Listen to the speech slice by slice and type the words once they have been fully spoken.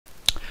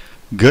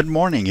Good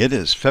morning. It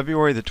is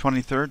February the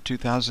 23rd,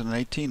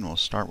 2018. We'll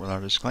start with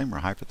our disclaimer.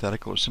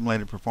 Hypothetical or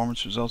simulated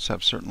performance results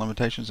have certain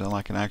limitations,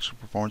 unlike an actual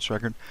performance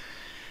record.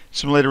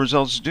 Simulated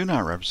results do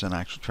not represent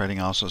actual trading.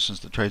 Also,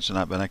 since the trades have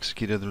not been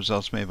executed, the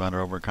results may have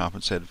under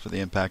overcompensated for the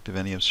impact of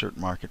any of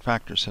certain market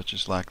factors, such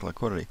as lack of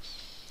liquidity.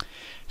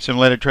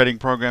 Simulated trading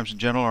programs in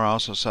general are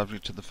also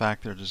subject to the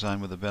fact they're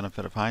designed with the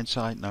benefit of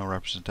hindsight. No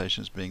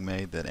representation is being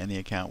made that any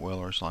account will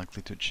or is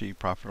likely to achieve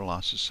profit or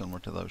losses similar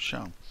to those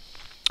shown.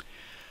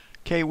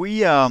 Okay, we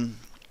have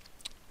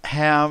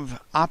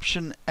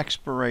option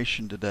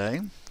expiration today,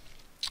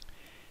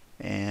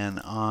 and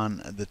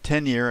on the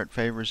 10-year it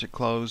favors a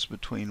close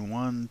between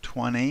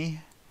 120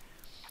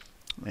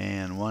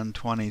 and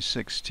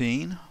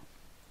 120.16,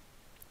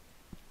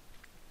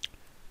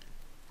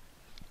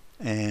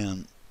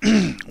 and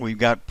we've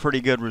got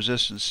pretty good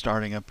resistance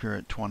starting up here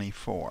at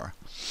 24.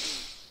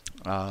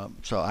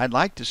 So I'd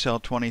like to sell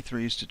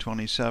 23s to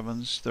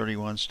 27s,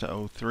 31s to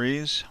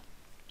 03s.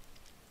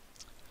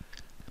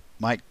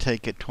 Might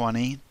take a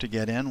 20 to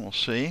get in, we'll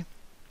see.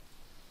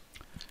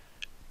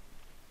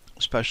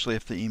 Especially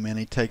if the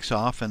Emini takes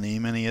off, and the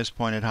Emini is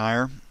pointed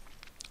higher.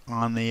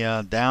 On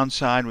the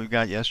downside, we've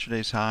got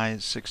yesterday's high at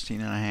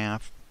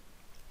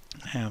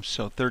 16.5.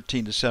 So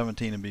 13 to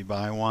 17 will be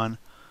buy 1.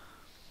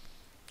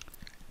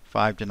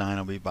 5 to 9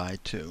 will be buy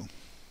 2.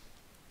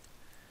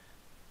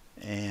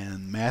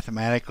 And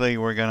mathematically,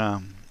 we're going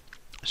to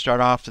start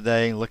off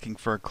today looking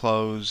for a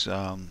close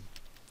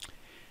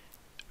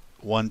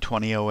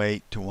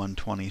 120.08 to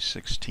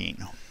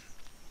 120.16.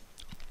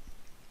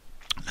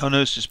 No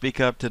news to speak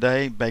of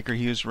today. Baker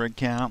Hughes rig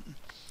count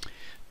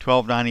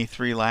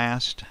 1293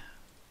 last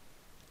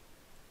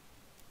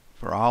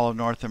for all of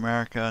North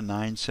America,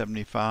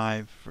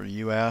 975 for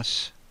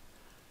US.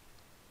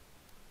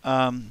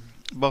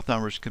 Both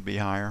numbers could be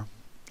higher,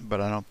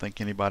 but I don't think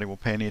anybody will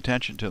pay any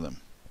attention to them.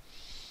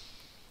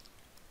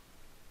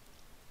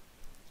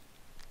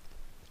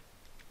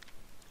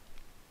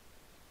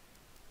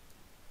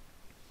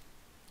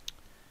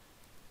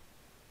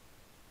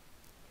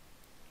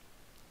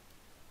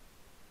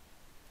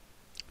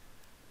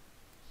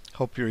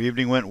 Hope your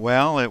evening went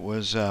well. It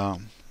was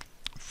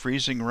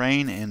freezing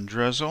rain and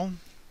drizzle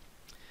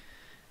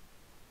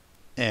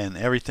and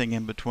everything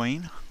in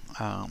between.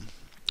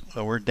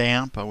 So we're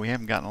damp, but we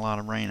haven't gotten a lot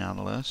of rain out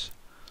of this,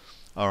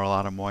 or a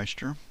lot of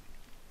moisture,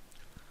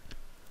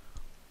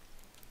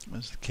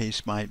 as the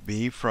case might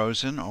be,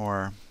 frozen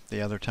or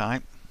the other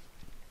type.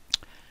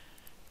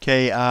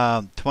 Okay,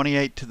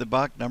 28 to the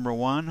buck, number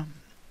 1.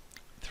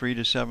 3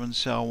 to 7,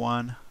 sell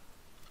 1.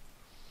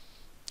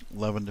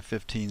 11 to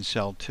 15,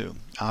 sell 2.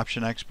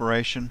 Option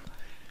expiration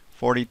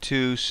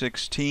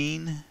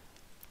 42.16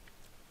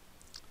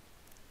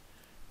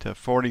 to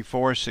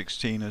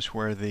 44.16 is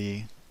where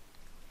the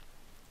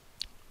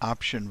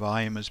option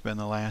volume has been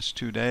the last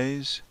 2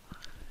 days.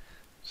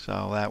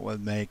 So that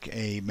would make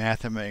a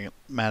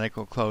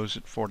mathematical close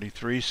at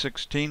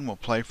 43.16. We'll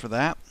play for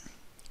that.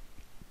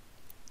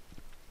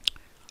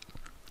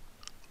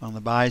 On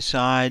the buy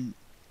side,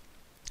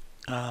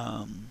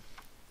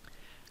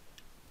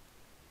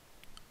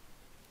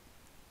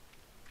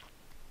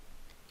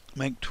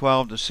 make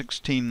 12 to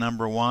 16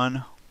 number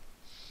 1,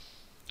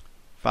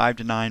 5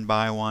 to 9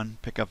 buy 1,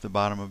 pick up the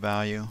bottom of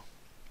value,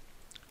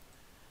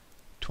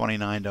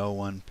 29 to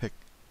 01 pick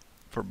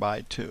for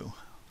buy 2.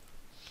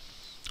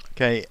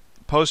 Okay,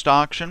 post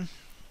auction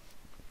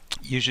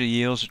usually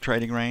yields a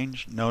trading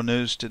range. No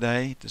news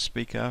today to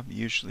speak of.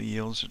 Usually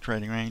yields a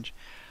trading range.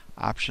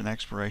 Option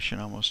expiration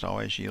almost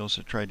always yields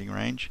a trading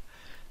range.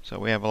 So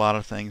we have a lot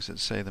of things that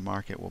say the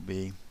market will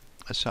be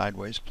a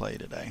sideways play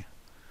today.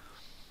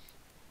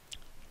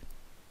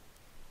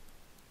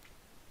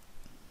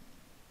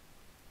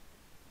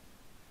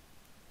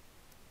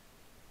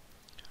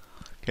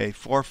 Okay,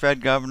 4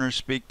 Fed governors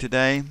speak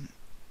today.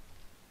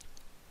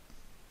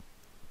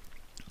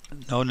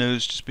 No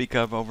news to speak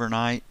of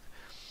overnight.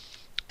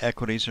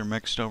 Equities are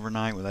mixed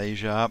overnight with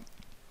Asia up,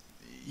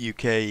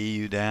 UK,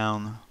 EU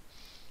down.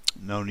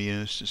 No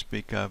news to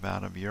speak of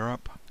out of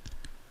Europe.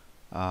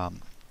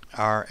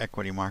 Our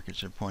equity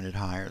markets are pointed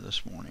higher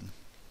this morning.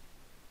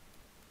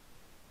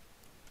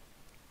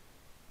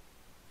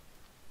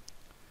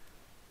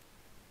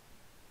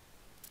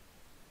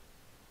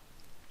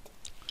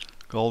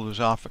 Gold was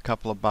off a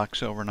couple of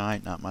bucks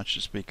overnight, not much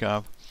to speak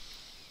of.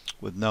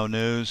 With no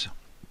news,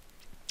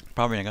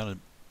 probably not going to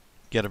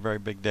get a very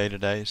big day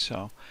today.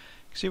 So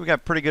you see we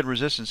got pretty good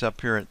resistance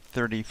up here at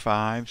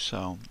 35,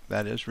 so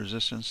that is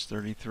resistance.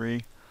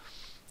 33,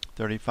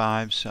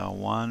 35, sell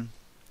 1.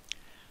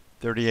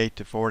 38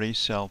 to 40,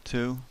 sell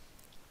 2.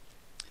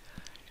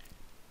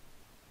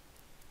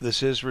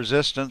 This is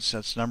resistance,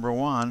 that's number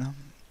 1.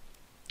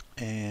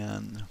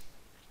 And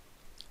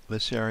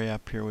this area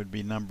up here would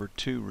be number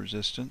 2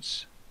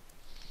 resistance.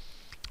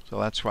 So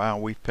that's why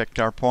we've picked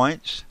our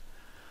points.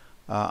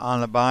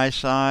 On the buy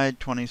side,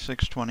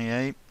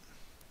 26.28.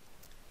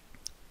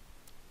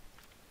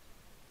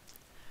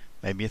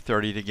 Maybe a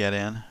 30 to get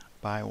in.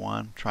 Buy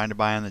 1. Trying to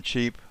buy on the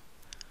cheap.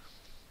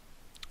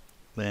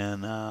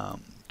 Then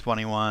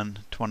 21,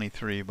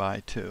 23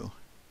 buy 2.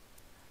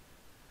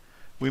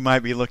 We might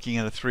be looking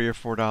at a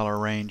 $3 or $4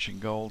 range in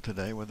gold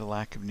today with a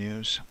lack of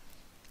news.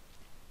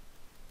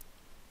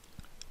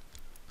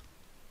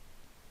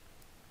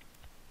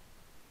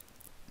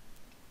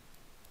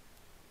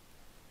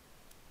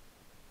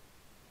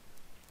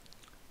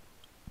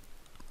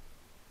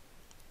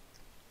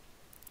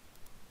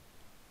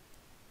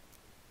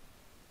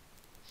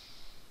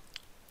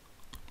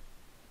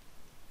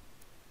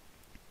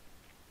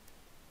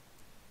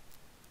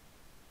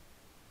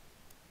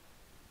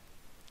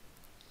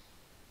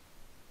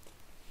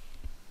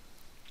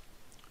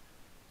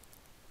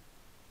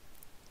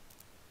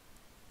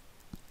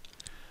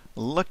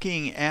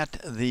 Looking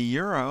at the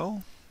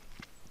euro,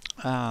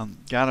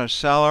 got a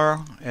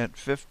seller at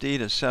 50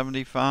 to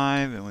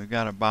 75, and we've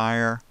got a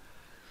buyer.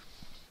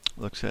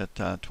 Looks at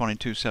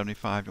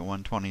 22.75 to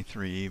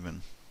 123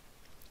 even.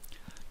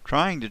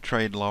 Trying to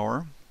trade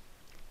lower.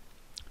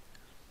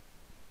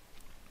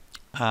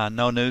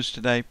 No news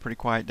today. Pretty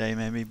quiet day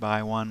maybe.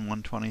 Buy 1,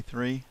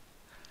 123.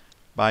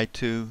 Buy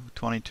 2,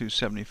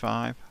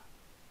 22.75.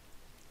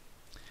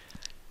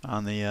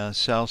 On the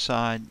sell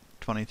side,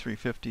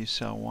 23.50,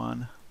 sell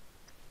 1.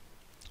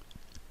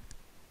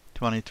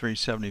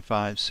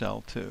 23.75,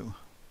 sell 2.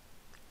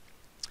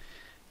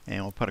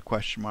 And we'll put a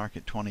question mark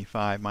at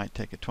 25. Might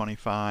take a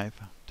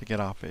 25 to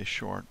get off a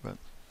short, but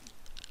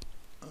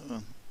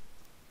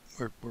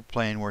we're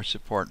playing where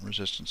support and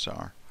resistance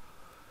are.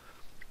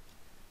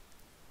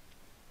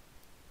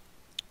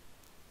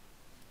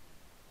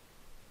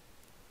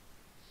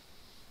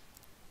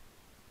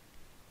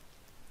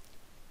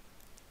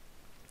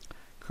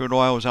 Crude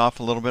oil was off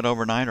a little bit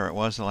overnight, or it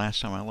was the last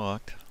time I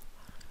looked,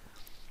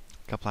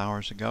 a couple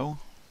hours ago.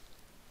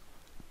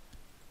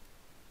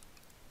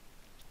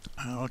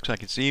 Looks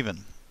like it's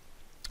even.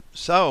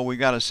 So we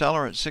got a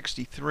seller at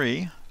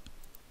 63.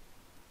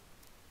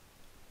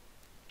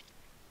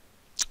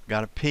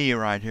 Got a P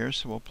right here,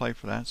 so we'll play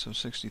for that. So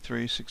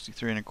 63,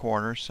 63 and a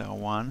quarter, sell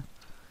 1.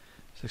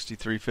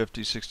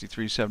 63.50,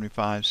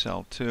 63.75,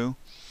 sell 2.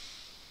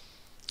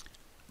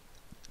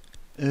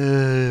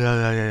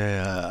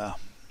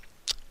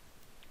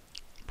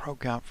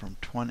 Broke out from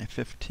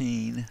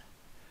 2015.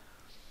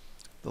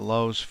 The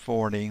low's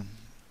 40.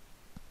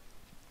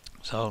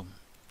 So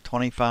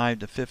 25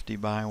 to 50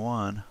 by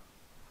 1.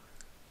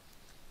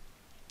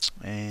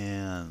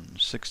 And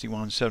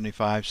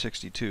 61.75,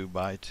 62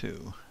 by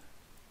 2.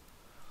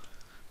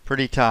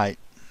 Pretty tight.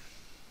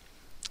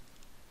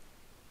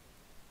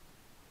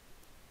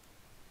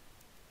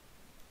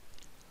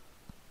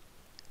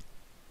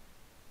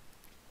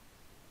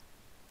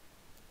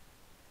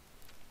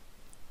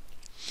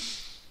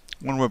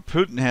 Wonder what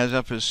Putin has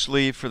up his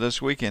sleeve for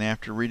this weekend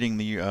after reading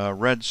the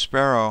Red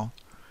Sparrow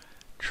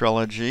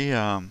trilogy.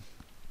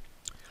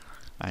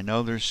 I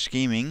know there's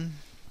scheming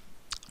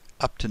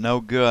up to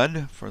no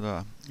good for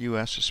the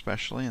U.S.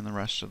 especially and the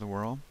rest of the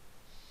world.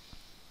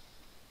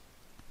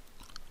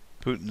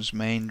 Putin's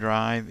main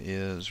drive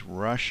is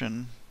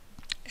Russian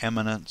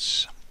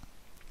eminence.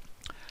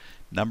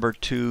 Number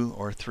 2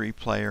 or 3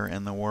 player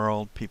in the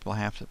world. People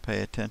have to pay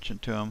attention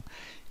to him.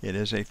 It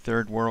is a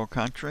third world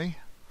country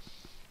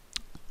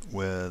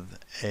with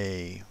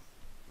a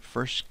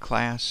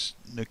first-class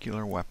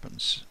nuclear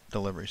weapons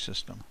delivery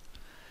system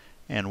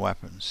and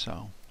weapons,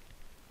 so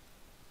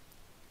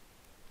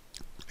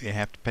you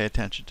have to pay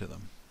attention to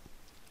them.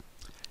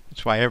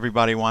 That's why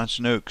everybody wants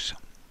nukes.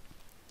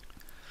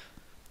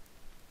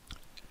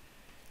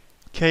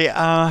 Okay,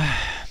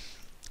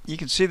 you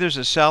can see there's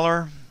a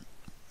seller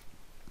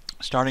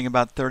starting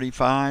about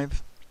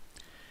 35,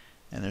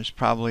 and there's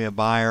probably a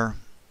buyer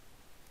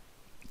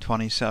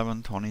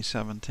 27,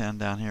 27.10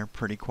 down here,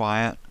 pretty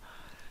quiet.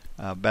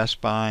 Best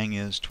buying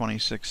is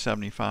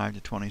 26.75 to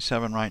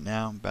 27 right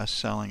now. Best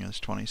selling is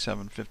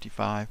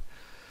 27.55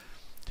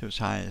 to as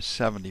high as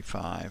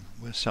 75,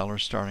 with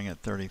sellers starting at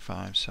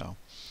 35. So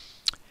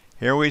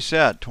here we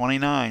sit,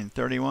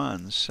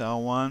 29.31,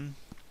 sell 1,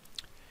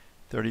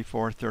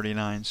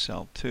 34.39,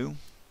 sell 2.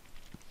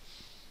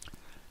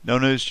 No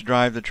news to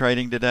drive the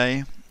trading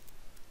today.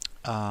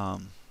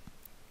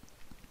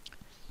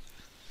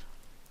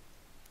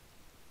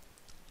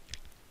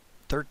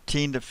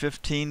 13 to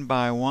 15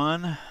 by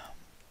 1,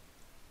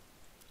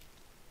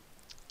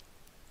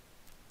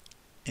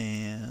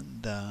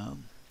 and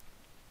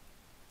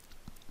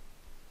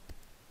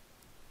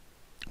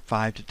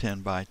 5 to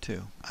 10 by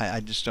 2. I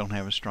just don't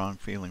have a strong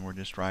feeling. We're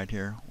just right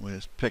here. We'll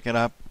just pick it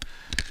up.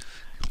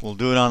 We'll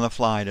do it on the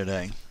fly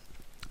today.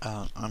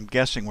 I'm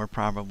guessing we're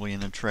probably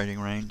in a trading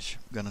range.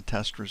 Going to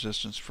test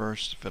resistance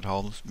first. If it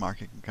holds,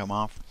 market can come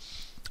off.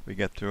 If we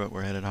get through it,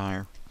 we're headed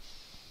higher.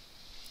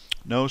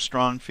 No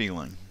strong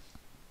feeling.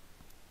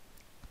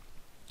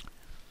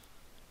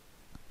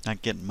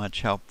 Not getting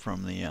much help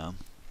from the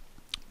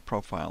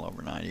profile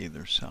overnight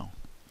either, so.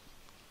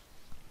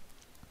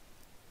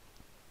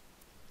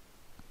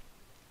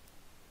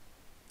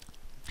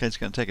 Okay, it's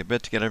going to take a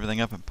bit to get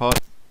everything up and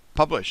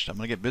published. I'm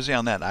going to get busy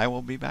on that. I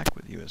will be back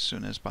with you as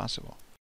soon as possible.